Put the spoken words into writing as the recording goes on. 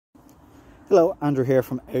Hello, Andrew here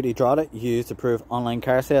from Audi A3 used approved online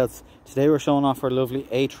car sales. Today we're showing off our lovely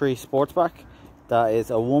A3 Sportsback. That is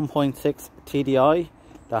a 1.6 TDI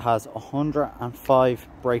that has 105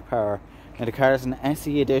 brake power. Now the car is an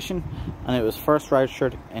SE edition and it was first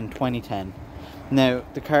registered in 2010. Now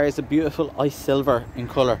the car is a beautiful ice silver in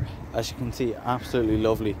colour, as you can see, absolutely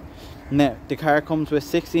lovely. Now the car comes with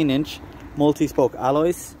 16-inch multi-spoke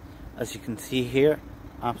alloys, as you can see here,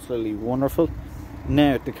 absolutely wonderful.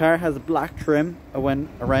 Now the car has black trim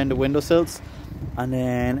around the windowsills, and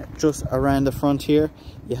then just around the front here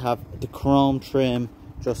you have the chrome trim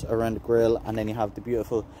just around the grille, and then you have the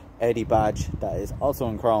beautiful Audi badge that is also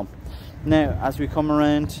in chrome. Now as we come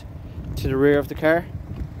around to the rear of the car,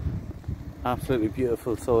 absolutely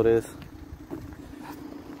beautiful, so it is.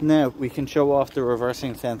 Now we can show off the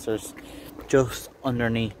reversing sensors just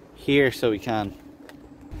underneath here, so we can.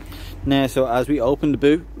 Now, so as we open the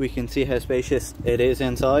boot, we can see how spacious it is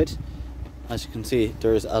inside. As you can see,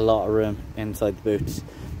 there's a lot of room inside the boot.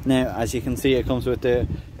 Now, as you can see, it comes with the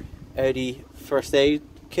Audi first aid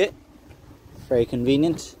kit. Very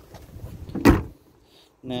convenient.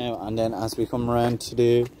 Now, and then as we come around to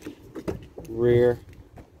the rear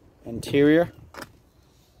interior,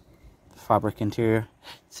 fabric interior,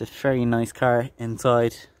 it's a very nice car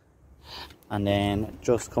inside. And then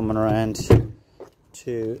just coming around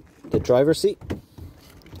to the driver's seat,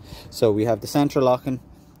 so we have the central locking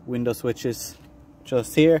window switches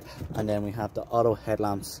just here, and then we have the auto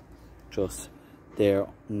headlamps just there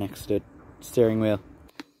next to the steering wheel.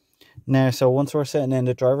 Now, so once we're sitting in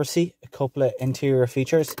the driver's seat, a couple of interior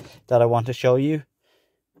features that I want to show you,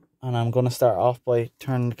 and I'm going to start off by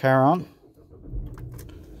turning the car on.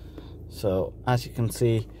 So as you can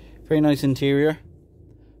see, very nice interior,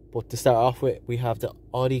 but to start off with, we have the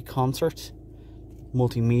Audi Concert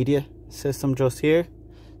multimedia system just here.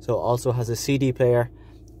 So it also has a CD player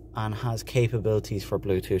and has capabilities for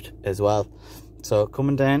Bluetooth as well. So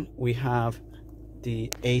coming down, we have the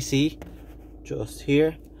AC just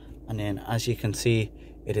here, and then as you can see,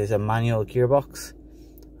 it is a manual gearbox,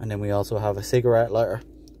 and then we also have a cigarette lighter,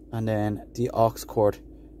 and then the aux cord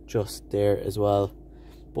just there as well.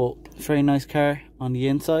 But very nice car on the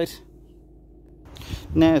inside.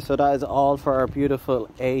 Now, so that is all for our beautiful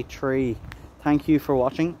A3. Thank you for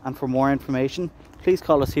watching, and for more information, please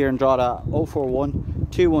call us here in Drogheda 041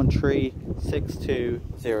 213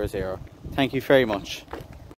 6200. Thank you very much.